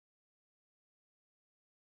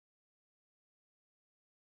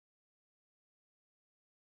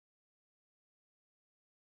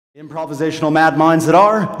Improvisational mad minds that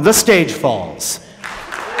are, the stage falls.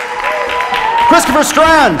 Christopher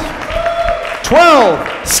Strand,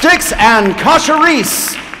 12, Styx and Kasha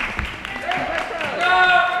Reese.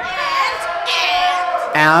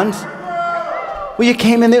 And well, you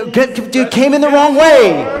came in the wrong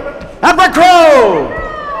way. And Bret.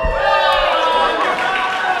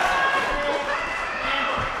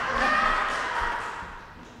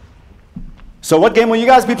 So what game will you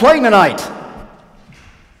guys be playing tonight?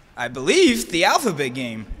 I believe the alphabet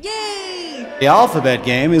game. Yay! The alphabet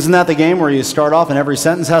game, isn't that the game where you start off and every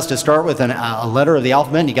sentence has to start with a letter of the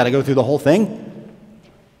alphabet and you got to go through the whole thing?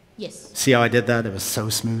 Yes. See how I did that? It was so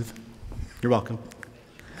smooth. You're welcome.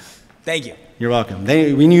 Thank you. You're welcome.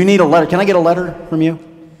 When you need a letter, can I get a letter from you?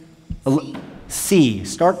 C.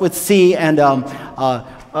 Start with C. And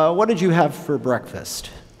what did you have for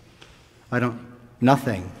breakfast?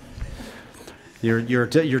 Nothing. Your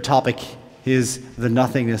topic is the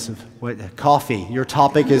nothingness of coffee. Your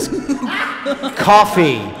topic is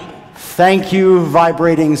coffee. Thank you,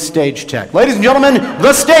 vibrating stage tech. Ladies and gentlemen,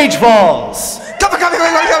 the stage falls.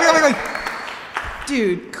 Coffee.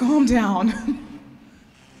 Dude, calm down.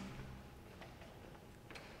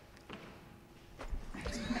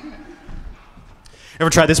 Ever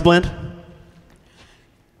tried this blend?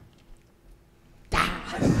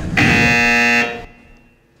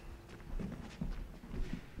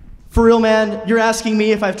 For real, man, you're asking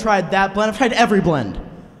me if I've tried that blend? I've tried every blend.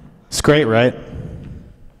 It's great, right?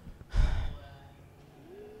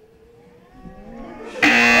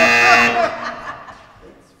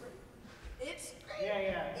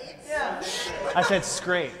 I said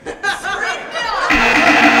scrape. Go!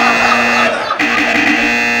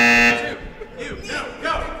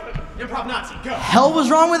 Improv Nazi, go! Hell was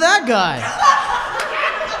wrong with that guy?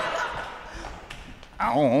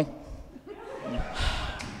 Ow.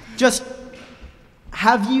 Just,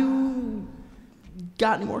 have you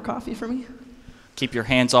got any more coffee for me? Keep your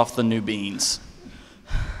hands off the new beans.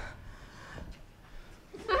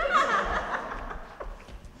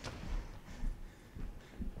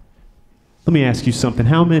 Let me ask you something.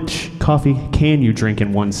 How much coffee can you drink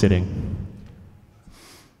in one sitting?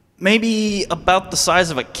 Maybe about the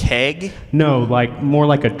size of a keg? No, like more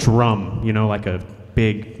like a drum, you know, like a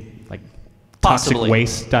big, like toxic Possibly.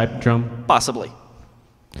 waste type drum. Possibly.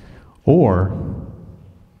 Or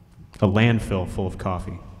a landfill full of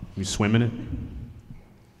coffee. You swim in it?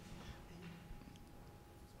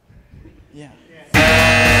 Yeah.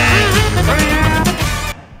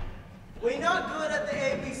 We're not good at the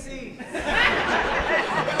ABC.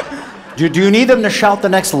 Do you need them to shout the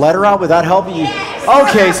next letter out? Would that help you? Yes.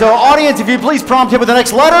 Okay, so audience, if you please prompt him with the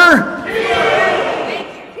next letter. We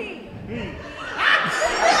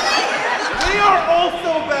are all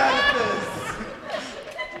so bad at this.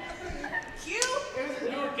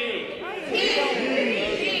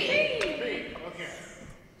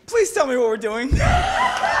 Please tell me what we're doing.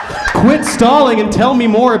 Quit stalling and tell me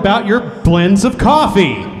more about your blends of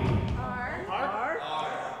coffee.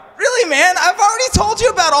 Really, man? I've already told you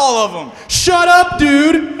about all of them. Shut up,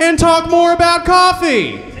 dude, and talk more about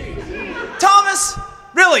coffee. Thomas,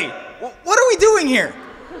 really? What are we doing here?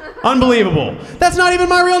 Unbelievable. That's not even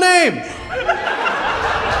my real name.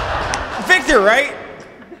 Victor, right?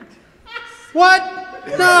 What?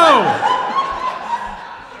 No.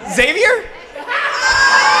 Xavier?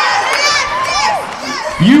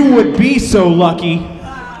 You would be so lucky.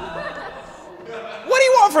 What do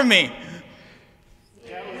you want from me?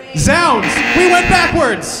 Zounds, we went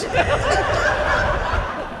backwards.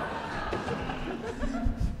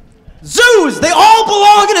 Zoos! They all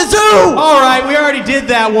belong in a zoo! All right, we already did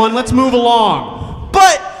that one. Let's move along.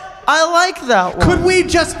 But I like that one. Could we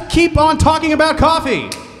just keep on talking about coffee?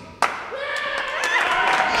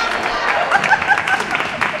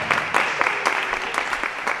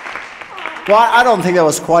 Well, I don't think that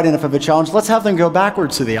was quite enough of a challenge. Let's have them go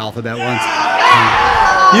backwards to the alphabet once.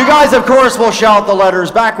 You guys, of course, will shout the letters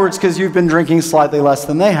backwards because you've been drinking slightly less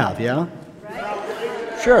than they have, yeah?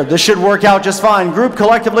 Sure, this should work out just fine. Group,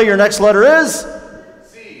 collectively, your next letter is?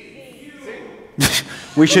 C.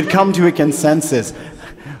 We should come to a consensus.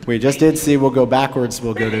 We just did C, we'll go backwards,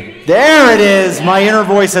 we'll go to... There it is! My inner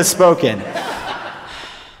voice has spoken.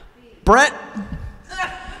 Bret,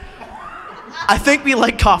 I think we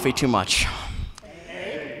like coffee too much.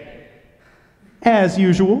 As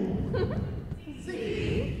usual.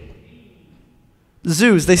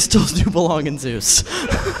 Zoos, they still do belong in zoos.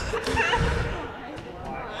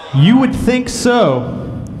 You would think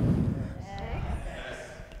so.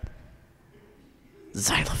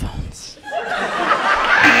 Xylophones.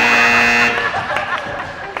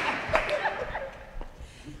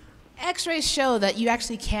 X-rays show that you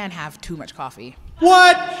actually can have too much coffee.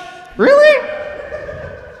 What? Really?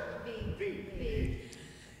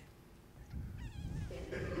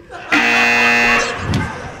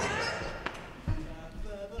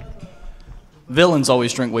 Villains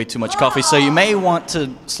always drink way too much coffee, so you may want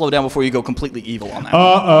to slow down before you go completely evil on that.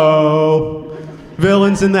 Uh-oh.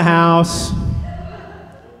 Villains in the house.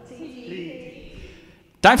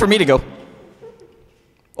 Time for me to go.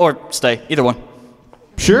 Or stay, either one.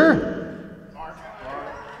 Sure.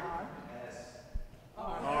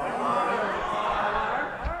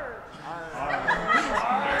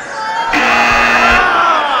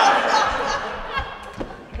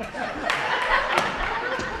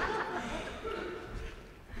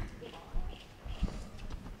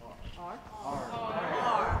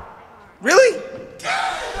 Really?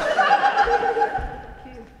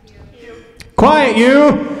 Quiet,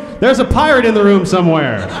 you! There's a pirate in the room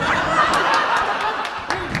somewhere.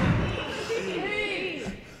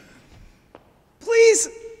 Please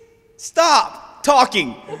stop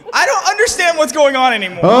talking. I don't understand what's going on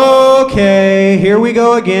anymore. Okay, here we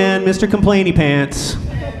go again, Mr. Complainy Pants.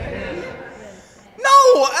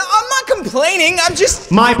 No, I'm not complaining. I'm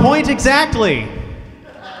just... My point exactly.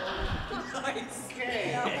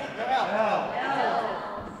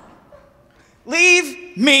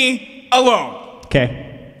 Leave me alone.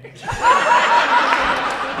 Okay.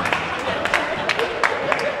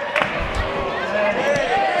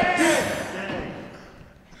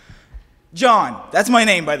 John, that's my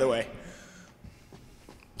name, by the way.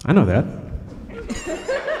 I know that.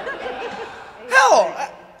 Hell,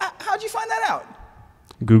 how'd you find that out?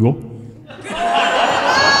 Google.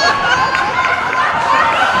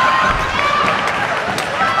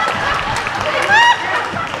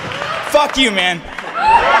 Fuck you, man.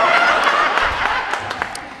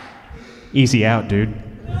 Easy out, dude.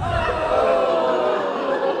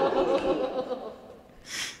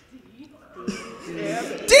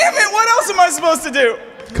 Damn it, what else am I supposed to do?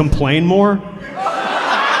 Complain more?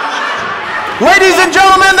 Ladies and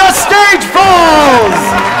gentlemen, the stage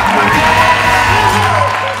falls!